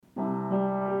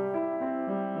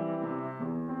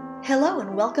Hello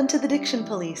and welcome to the Diction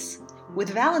Police. With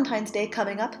Valentine's Day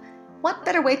coming up, what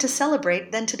better way to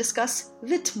celebrate than to discuss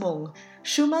Widmung,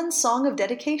 Schumann's Song of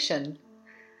Dedication?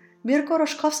 Mirko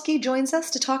Roszkowski joins us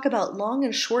to talk about long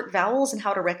and short vowels and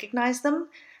how to recognize them,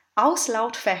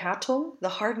 Auslautverhärtung, the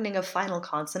hardening of final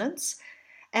consonants,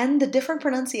 and the different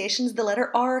pronunciations the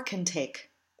letter R can take.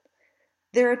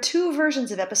 There are two versions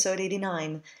of episode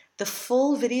 89, the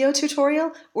full video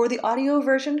tutorial or the audio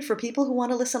version for people who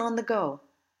want to listen on the go.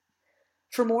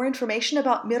 For more information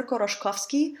about Mirko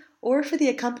Roszkowski, or for the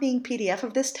accompanying PDF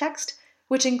of this text,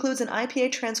 which includes an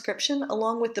IPA transcription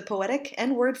along with the poetic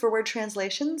and word-for-word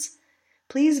translations,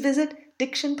 please visit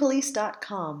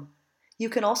dictionpolice.com. You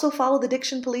can also follow the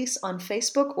Diction Police on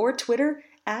Facebook or Twitter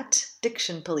at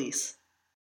Diction Police.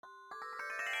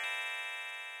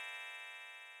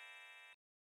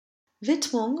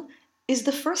 Widmung is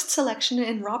the first selection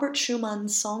in Robert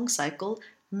Schumann's song cycle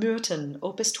Myrten,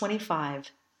 Opus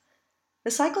 25. The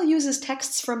cycle uses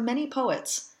texts from many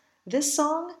poets. This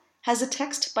song has a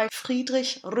text by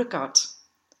Friedrich Rückert.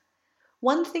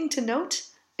 One thing to note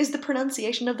is the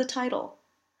pronunciation of the title.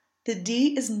 The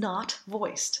D is not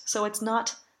voiced, so it's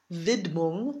not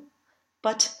Widmung,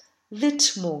 but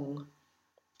Widmung.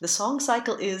 The song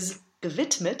cycle is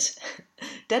gewidmet,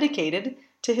 dedicated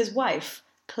to his wife,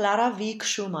 Clara Wieck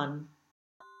Schumann.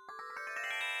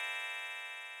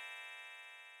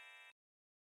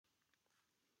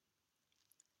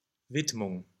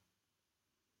 Widmung.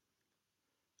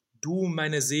 Du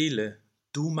meine Seele,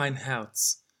 du mein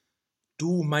Herz,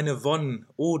 du meine Wonn,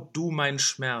 o du mein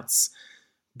Schmerz,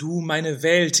 du meine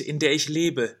Welt, in der ich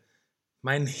lebe,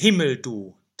 mein Himmel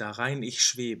du, darein ich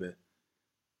schwebe.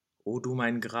 O du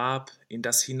mein Grab, in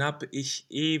das hinab ich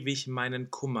ewig meinen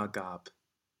Kummer gab.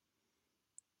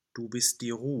 Du bist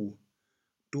die Ruh,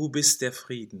 du bist der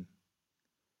Frieden,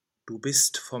 du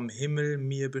bist vom Himmel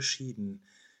mir beschieden.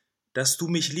 Dass du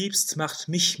mich liebst, macht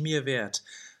mich mir wert.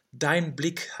 Dein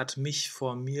Blick hat mich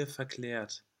vor mir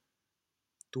verklärt.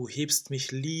 Du hebst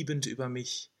mich liebend über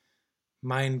mich,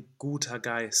 mein guter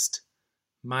Geist,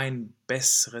 mein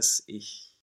besseres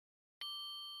Ich.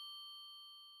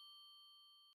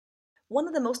 One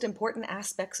of the most important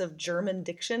aspects of German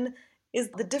diction is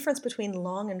the difference between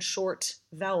long and short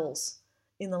vowels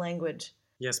in the language.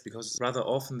 Yes, because rather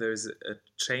often there is a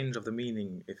change of the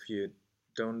meaning if you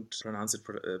don't pronounce it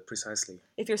precisely.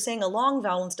 If you're saying a long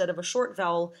vowel instead of a short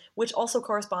vowel, which also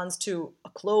corresponds to a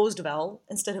closed vowel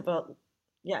instead of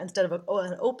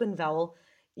an open vowel,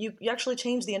 you actually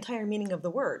change the entire meaning of the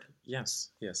word.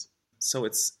 Yes. So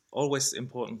it's always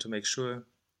important to make sure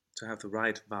to have the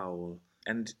right vowel.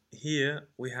 And here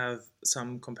we have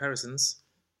some comparisons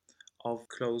of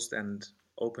closed and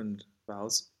opened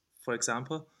vowels. For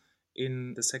example,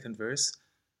 in the second verse,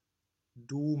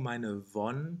 du meine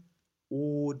Wonn,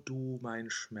 o du mein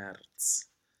Schmerz.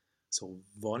 So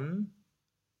Wonn,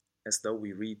 as though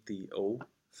we read the O.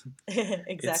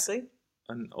 Exactly. It's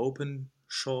an open,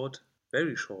 short,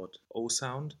 very short O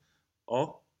sound.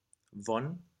 O,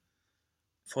 Wonn,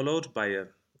 followed by a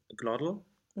glottal.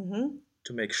 Mm-hmm.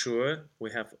 To make sure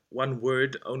we have one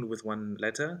word only with one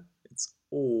letter. It's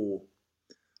O.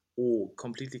 O,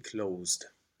 completely closed.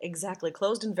 Exactly,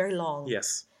 closed and very long.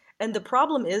 Yes. And the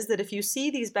problem is that if you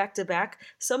see these back to back,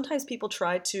 sometimes people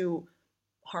try to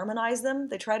harmonize them.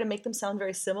 They try to make them sound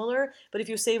very similar. But if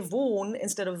you say wohn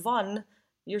instead of wann,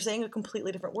 you're saying a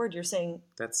completely different word. You're saying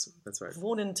that's right.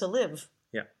 Wohnen, to live.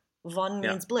 Yeah. Wann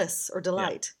means bliss or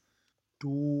delight. Yeah.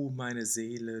 Du meine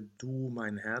Seele, du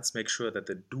mein Herz. Make sure that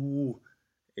the du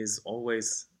is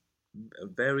always a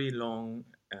very long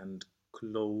and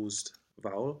closed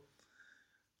vowel.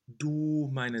 Du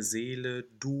meine Seele,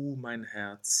 du mein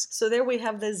Herz. So there we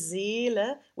have the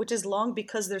Seele, which is long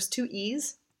because there's two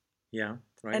E's. Yeah,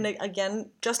 right. And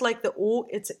again, just like the O,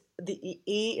 the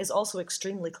E is also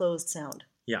extremely closed sound.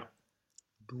 Yeah.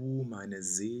 Du meine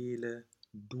Seele,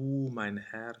 du mein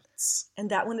Herz. And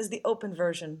that one is the open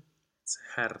version. It's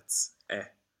Herz,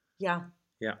 Yeah.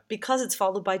 Yeah. Because it's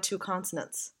followed by two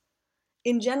consonants.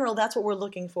 In general, that's what we're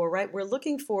looking for, right? We're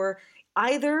looking for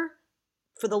either,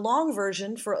 for the long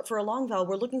version, for a long vowel,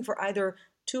 we're looking for either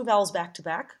two vowels back to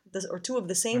back, or two of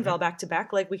the same vowel back to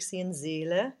back, like we see in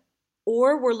Seele,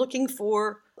 or we're looking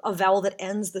for a vowel that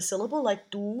ends the syllable, like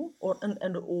du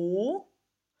and o.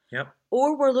 Yep.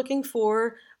 Or we're looking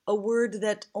for a word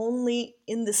that only,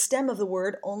 in the stem of the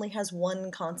word, only has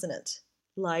one consonant,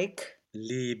 like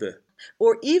Liebe.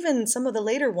 Or even some of the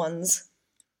later ones.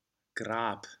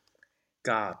 Grab.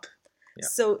 Gab. Yeah.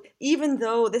 So even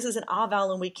though this is an A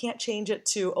vowel and we can't change it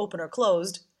to open or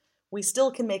closed, we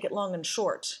still can make it long and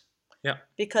short. Yeah.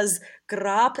 Because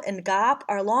grab and gab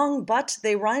are long, but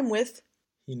they rhyme with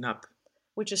hinab,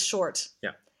 which is short.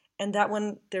 Yeah. And that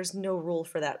one, there's no rule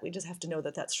for that. We just have to know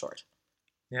that that's short.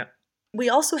 Yeah. We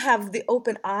also have the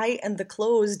open I and the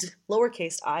closed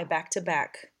lowercase I back to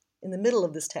back in the middle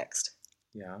of this text.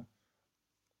 Yeah.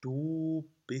 Du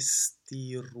bist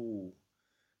die Ruhe.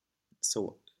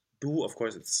 So, du, of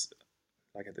course, it's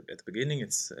like at the beginning,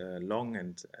 it's long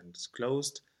and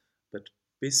closed, but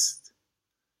bist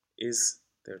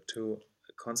there are two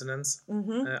consonants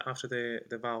after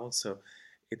the vowel, so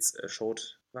it's a short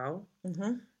vowel.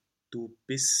 Du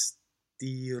bist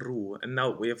die Ruhe. And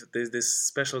now we have this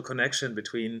special connection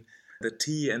between the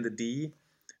T and the D,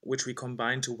 which we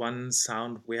combine to one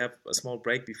sound. We have a small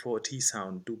break before a T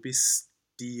sound. Du bist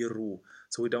die Ruhe.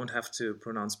 So we don't have to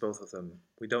pronounce both of them.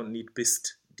 We don't need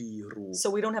bist die Ruhe. So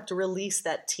we don't have to release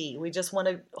that T. We just want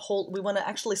to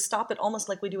actually stop it almost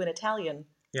like we do in Italian.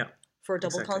 Yeah. For a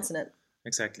double consonant.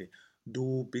 Exactly.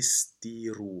 Du bist die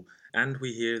Ruhe. And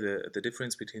we hear the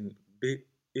difference between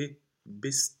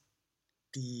bist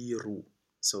die Ruhe.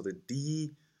 So the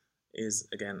D is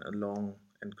again a long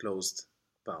and closed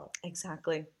vowel.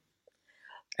 Exactly.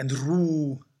 And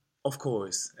Ruhe, of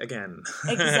course, again.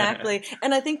 Exactly.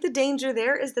 And I think the danger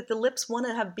there is that the lips want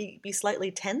to be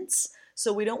slightly tense.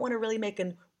 So we don't want to really make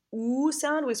an oo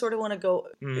sound. We sort of want to go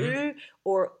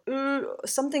or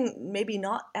something maybe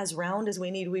not as round as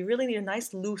we need. We really need a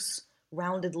nice, loose,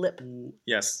 rounded lip.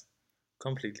 Yes,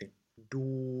 completely.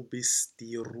 Du bist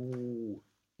die Ruhe.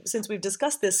 Since we've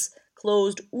discussed this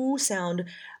closed oo sound,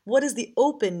 what does the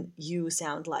open u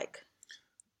sound like?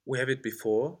 We have it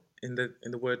before in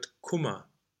the word Kummer.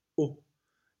 Oh.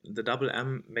 The double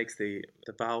M makes the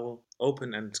vowel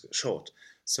open and short.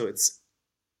 So it's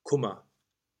Kummer.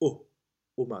 Oh.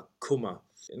 Oma, Kummer.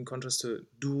 In contrast to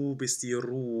du bist die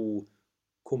Ruhe.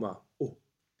 Kummer. Oh.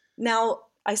 Now,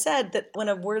 I said that when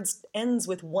a word ends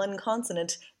with one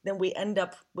consonant, then we end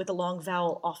up with a long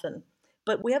vowel often.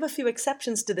 But we have a few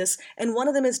exceptions to this, and one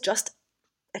of them is just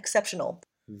exceptional.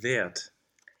 Wert.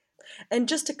 And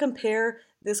just to compare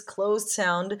this closed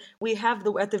sound, we have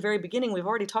at the very beginning, we've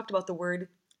already talked about the word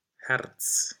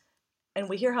Herz. And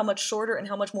we hear how much shorter and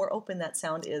how much more open that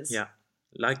sound is. Yeah,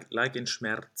 like in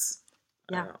Schmerz.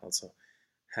 Yeah. Also,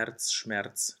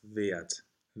 Herzschmerz, Wert.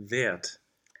 Wert.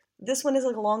 This one is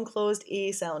like a long closed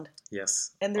E sound.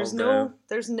 Yes. And there's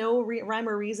no rhyme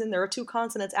or reason. There are two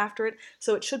consonants after it,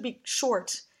 so it should be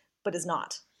short, but is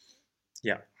not.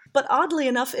 Yeah. But oddly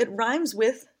enough, it rhymes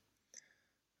with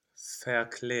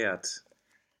verklärt.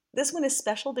 This one is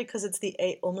special because it's the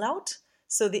A umlaut.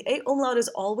 So the A umlaut is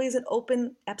always an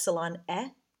open epsilon e.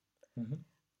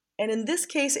 And in this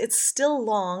case, it's still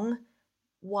long.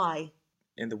 Why?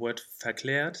 In the word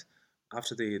verklärt,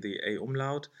 after the A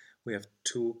umlaut, we have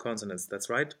two consonants. That's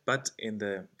right. But in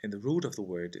the root of the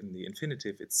word, in the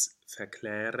infinitive, it's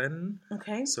verklären.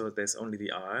 Okay. So there's only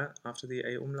the R after the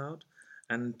A umlaut.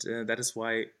 And that is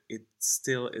why it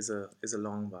still is a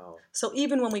long vowel. So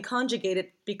even when we conjugate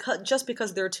it,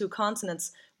 because there are two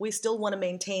consonants, we still want to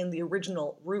maintain the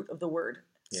original root of the word.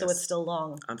 Yes. So it's still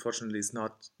long. Unfortunately, it's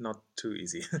not too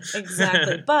easy.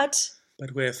 Exactly. But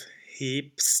we have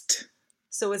hebst.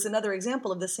 So it's another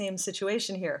example of the same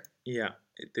situation here. Yeah.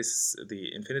 The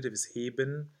infinitive is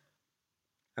heben.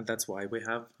 And that's why we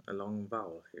have a long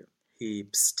vowel here.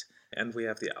 Hebst. And we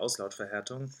have the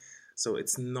Auslautverhärtung. So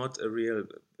it's not a real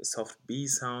soft B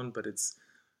sound, but it's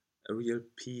a real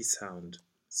P sound.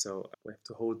 So we have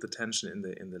to hold the tension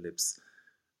in the lips.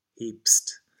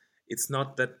 Hebst. It's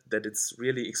not that it's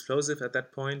really explosive at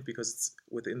that point because it's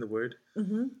within the word.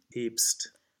 Hebst.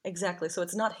 Exactly. So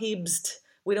it's not hebst.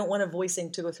 We don't want a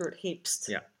voicing to go through it. Hebst.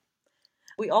 Yeah.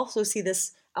 We also see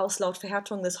this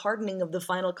Auslautverhärtung, this hardening of the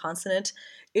final consonant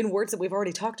in words that we've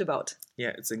already talked about.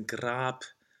 Yeah, it's in grab,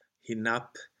 hinab,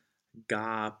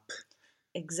 gab.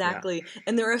 Exactly. Yeah.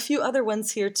 And there are a few other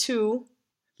ones here too.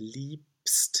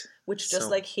 Liebst. Which just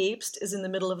like hebst is in the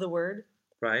middle of the word.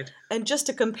 Right. And just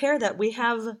to compare that, we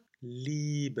have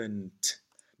liebend.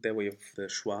 There we have the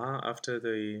schwa after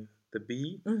the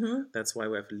B. That's why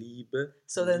we have liebe.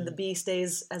 So then the B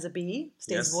stays as a B,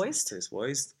 voiced. Stays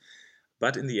voiced.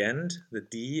 But in the end, the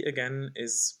D again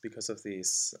is because of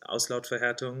this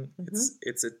Auslautverhärtung.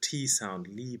 It's a T sound,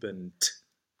 liebend.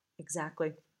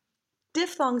 Exactly.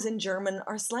 Diphthongs in German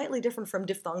are slightly different from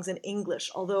diphthongs in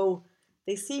English, although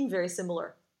they seem very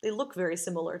similar. They look very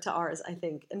similar to ours, I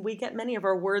think. And we get many of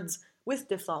our words with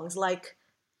diphthongs, like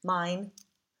mine.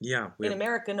 Yeah. In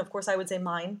American, of course, I would say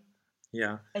mine.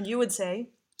 Yeah. And you would say?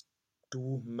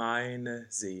 Du meine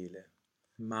Seele.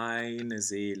 Meine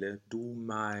Seele, du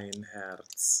mein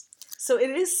Herz. So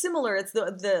it is similar. It's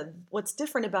the what's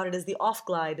different about it is the off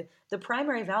glide. The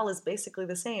primary vowel is basically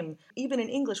the same. Even in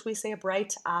English, we say a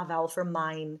bright A vowel for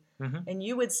mine, and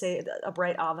you would say a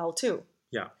bright A vowel too.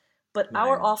 Yeah. But Mine.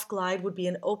 our off glide would be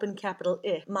an open capital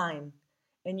I, mine,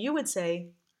 and you would say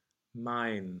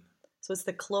Mine. So it's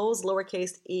the closed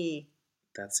lowercase e.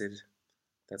 That's it.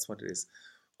 That's what it is.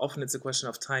 Often it's a question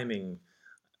of timing.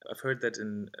 I've heard that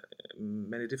in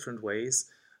many different ways,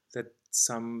 that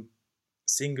some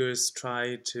singers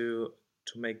try to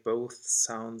make both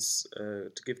sounds,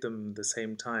 to give them the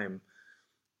same time.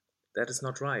 That is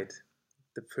not right.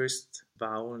 The first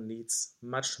vowel needs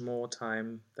much more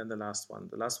time than the last one.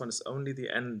 The last one is only the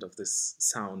end of this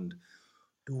sound.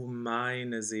 Du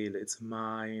meine Seele, it's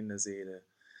meine Seele.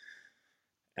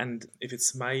 And if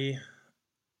it's meine,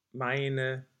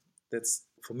 that's,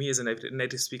 for me as a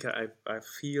native speaker, I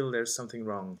feel there's something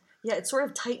wrong. Yeah, it sort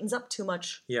of tightens up too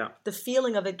much. Yeah. The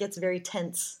feeling of it gets very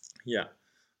tense. Yeah.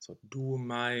 So, du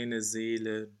meine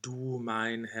Seele, du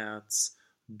mein Herz,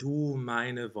 du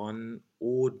meine Wonne,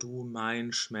 oh du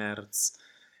mein Schmerz.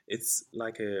 It's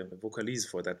like a vocalise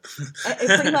for that.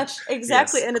 Pretty much,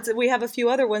 exactly. Yes. And we have a few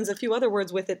other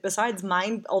words with it besides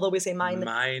mine, although we say mine.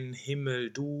 Mein Himmel,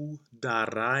 du,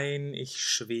 darein ich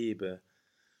schwebe.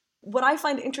 What I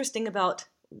find interesting about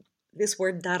this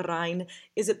word darein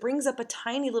is it brings up a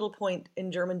tiny little point in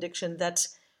German diction that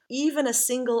even a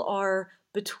single R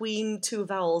between two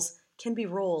vowels can be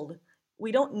rolled.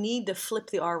 We don't need to flip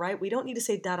the R, right? We don't need to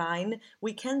say darein.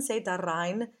 We can say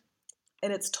darein,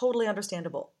 and it's totally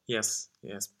understandable. Yes,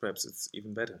 perhaps it's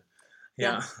even better.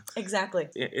 Yeah, exactly.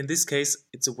 In this case,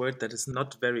 it's a word that is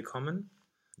not very common,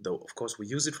 though of course we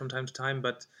use it from time to time,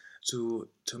 but to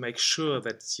make sure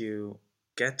that you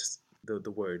get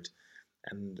the word,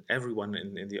 and everyone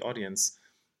in the audience,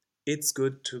 it's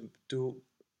good to do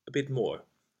a bit more.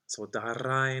 So,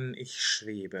 darein ich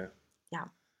schwebe. Yeah.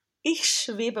 Ich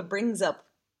schwebe brings up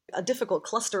a difficult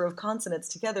cluster of consonants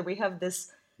together. We have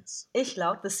this Ich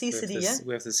laut, the C-cedilla.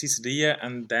 We have the C-cedilla,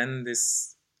 and then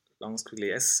this long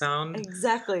squiggly S sound.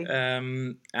 Exactly.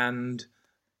 And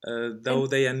though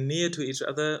they are near to each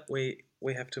other,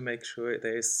 we have to make sure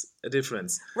there is a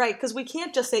difference. Right, because we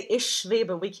can't just say Ich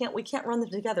schwebe. We can't run them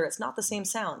together. It's not the same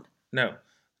sound. No.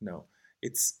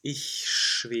 It's Ich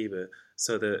schwebe.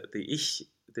 So the Ich,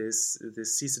 this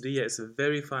C-cedilla is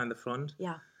very far in the front.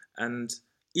 Yeah. And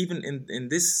even in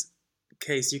this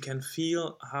case, you can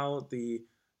feel how the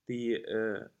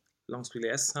long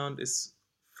squiggly S sound is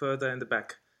further in the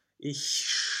back. Ich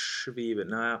schwebe.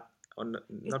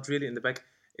 Not really in the back.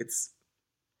 It's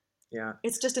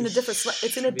just in a different.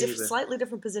 It's in a slightly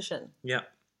different position. Yeah,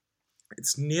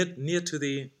 it's near to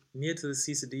the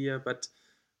C-cedilla,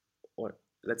 or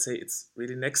let's say it's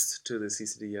really next to the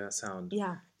C-cedilla sound.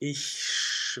 Yeah. Ich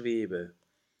schwebe.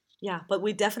 Yeah, but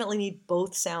we definitely need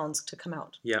both sounds to come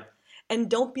out. Yeah. And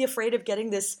don't be afraid of getting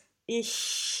this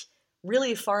ich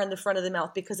really far in the front of the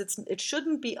mouth, because it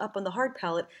shouldn't be up on the hard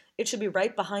palate. It should be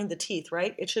right behind the teeth,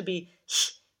 right? It should be,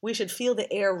 we should feel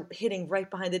the air hitting right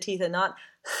behind the teeth and not.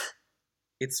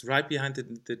 It's right behind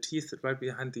the teeth, right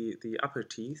behind the upper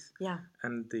teeth. Yeah.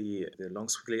 And the long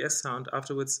squiggly S sound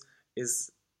afterwards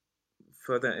is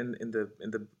further in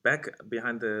the back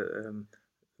behind the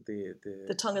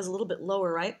tongue is a little bit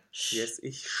lower, right? Yes,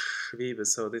 ich schwebe.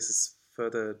 So this is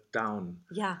further down.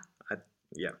 Yeah.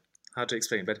 Hard to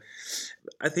explain, but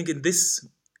I think in this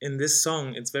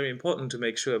song it's very important to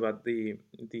make sure about the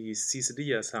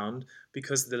C-cedilla sound,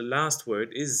 because the last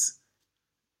word is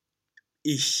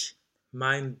ich,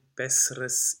 mein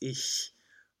besseres Ich,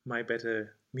 my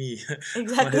better me.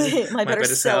 Exactly, my better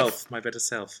self. My better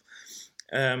self.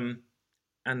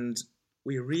 And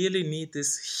we really need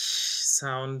this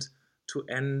sound to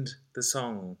end the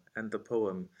song and the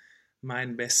poem.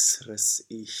 Mein besseres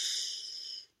Ich.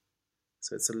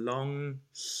 So it's a long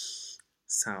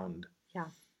sound. Yeah.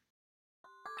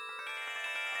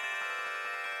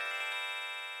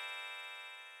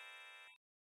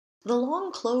 The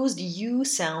long closed U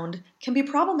sound can be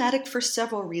problematic for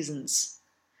several reasons.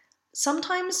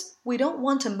 Sometimes we don't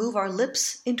want to move our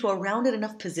lips into a rounded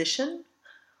enough position,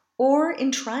 or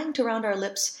in trying to round our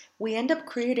lips, we end up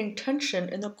creating tension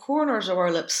in the corners of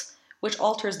our lips, which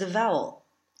alters the vowel.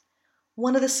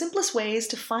 One of the simplest ways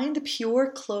to find the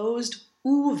pure closed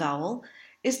oo vowel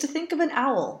is to think of an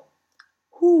owl.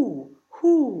 Hoo,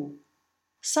 hoo.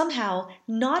 Somehow,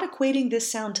 not equating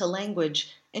this sound to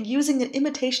language and using an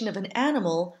imitation of an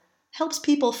animal helps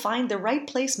people find the right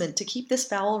placement to keep this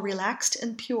vowel relaxed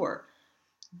and pure.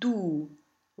 Du,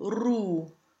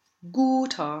 ru,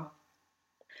 guter.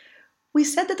 We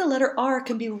said that the letter R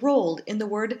can be rolled in the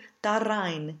word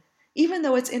darein, even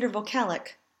though it's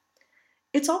intervocalic.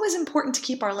 It's always important to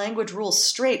keep our language rules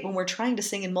straight when we're trying to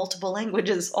sing in multiple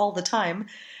languages all the time,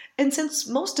 and since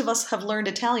most of us have learned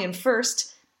Italian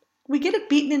first, we get it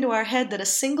beaten into our head that a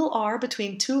single R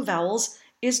between two vowels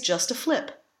is just a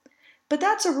flip. But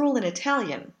that's a rule in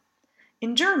Italian.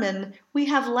 In German, we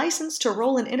have license to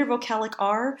roll an intervocalic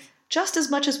R just as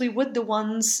much as we would the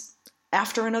ones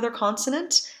after another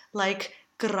consonant, like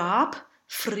Grab,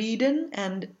 Frieden,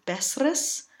 and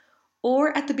Besseres,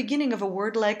 or at the beginning of a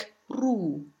word like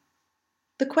Ruh.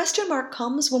 The question mark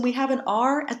comes when we have an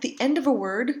R at the end of a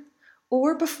word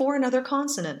or before another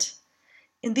consonant.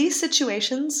 In these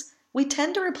situations, we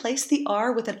tend to replace the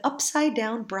R with an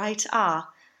upside-down bright A,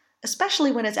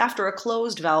 especially when it's after a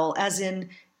closed vowel, as in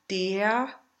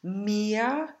der,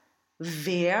 mir,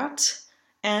 wird,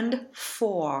 and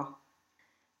vor.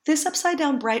 This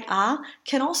upside-down bright A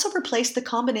can also replace the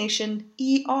combination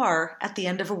ER at the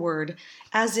end of a word,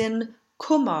 as in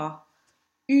Kummer,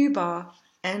 über,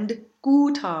 and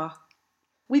guter.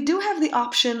 We do have the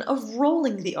option of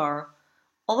rolling the R,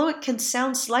 although it can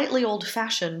sound slightly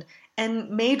old-fashioned and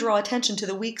may draw attention to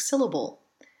the weak syllable.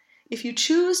 If you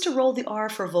choose to roll the R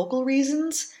for vocal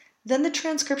reasons, then the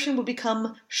transcription will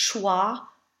become schwa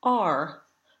R,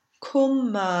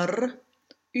 Kummer,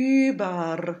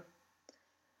 über.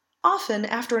 Often,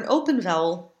 after an open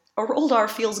vowel, a rolled R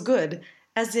feels good,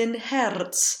 as in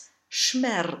Herz,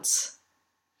 Schmerz.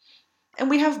 And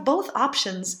we have both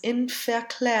options in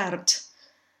verklärt.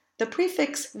 The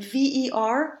prefix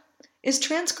ver is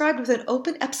transcribed with an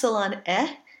open epsilon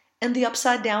e and the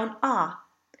upside down a.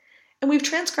 And we've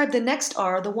transcribed the next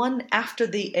R, the one after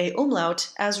the a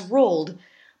umlaut, as rolled,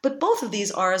 but both of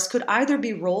these R's could either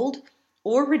be rolled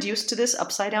or reduced to this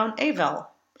upside down a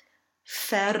vowel.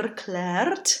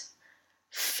 Verklärt,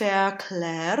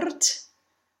 verklärt,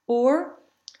 or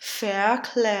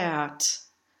verklärt.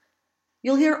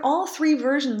 You'll hear all three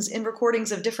versions in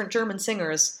recordings of different German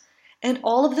singers, and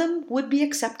all of them would be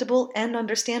acceptable and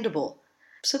understandable.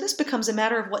 So this becomes a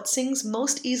matter of what sings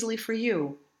most easily for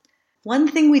you. One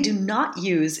thing we do not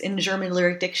use in German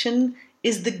lyric diction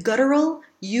is the guttural,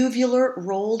 uvular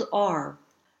rolled R,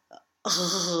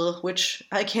 which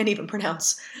I can't even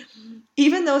pronounce.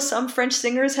 Even though some French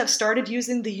singers have started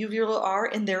using the uvular R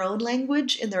in their own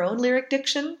language, in their own lyric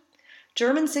diction,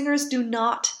 German singers do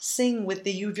not sing with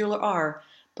the uvular R,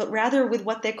 but rather with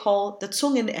what they call the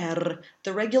Zungen-R,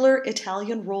 the regular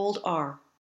Italian rolled R.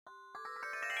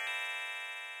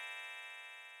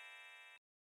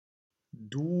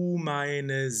 Du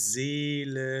meine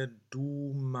Seele,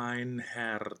 du mein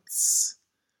Herz,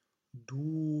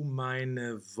 du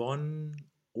meine Wonn,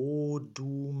 o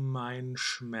du mein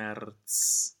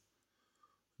Schmerz,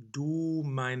 du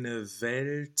meine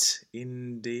Welt,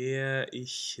 in der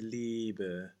ich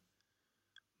lebe,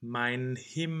 mein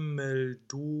Himmel,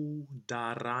 du,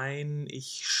 darein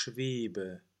ich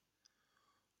schwebe,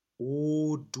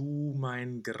 o du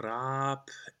mein Grab,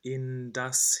 in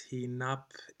das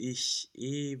hinab ich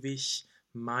ewig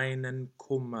meinen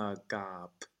Kummer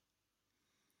gab.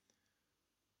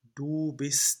 Du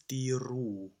bist die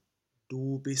Ruh,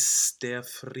 du bist der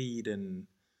Frieden,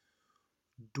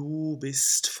 du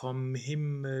bist vom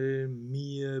Himmel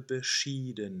mir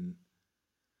beschieden.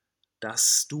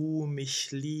 Dass du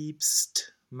mich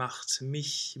liebst, macht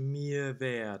mich mir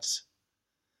wert.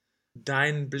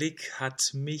 Dein Blick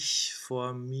hat mich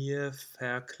vor mir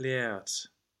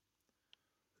verklärt.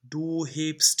 Du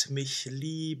hebst mich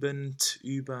liebend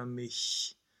über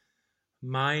mich,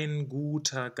 mein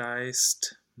guter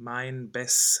Geist, mein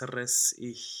besseres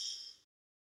Ich.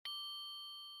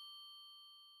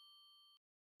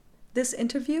 This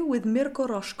interview with Mirko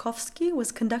Roszkowski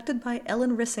was conducted by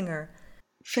Ellen Rissinger.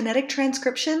 Phonetic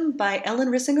transcription by Ellen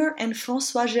Rissinger and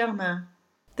François Germain.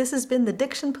 This has been the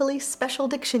Diction Police Special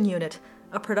Diction Unit,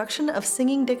 a production of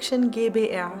Singing Diction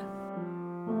GbR.